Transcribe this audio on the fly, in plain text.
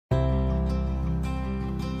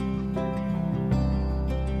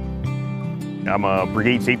I'm a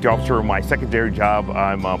brigade safety officer. My secondary job,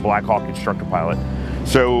 I'm a Black Hawk instructor pilot.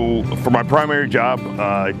 So for my primary job,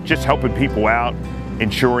 just helping people out,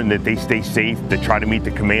 ensuring that they stay safe, to try to meet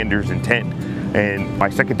the commander's intent. And my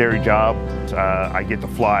secondary job, I get to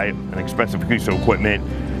fly an expensive piece of equipment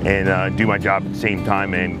and do my job at the same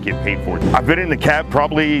time and get paid for it. I've been in the cab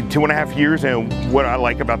probably 2.5 years, and what I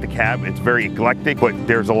like about the cab, it's very eclectic, but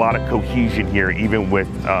there's a lot of cohesion here, even with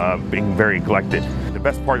being very eclectic. The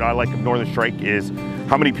best part I like of Northern Strike is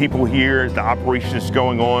how many people here, the operation is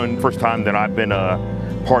going on. First time that I've been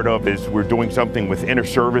part of is we're doing something with inner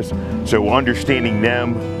service, so understanding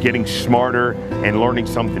them, getting smarter, and learning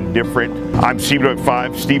something different. I'm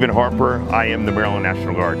CW5 Stephan Harper. I am the Maryland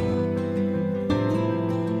National Guard.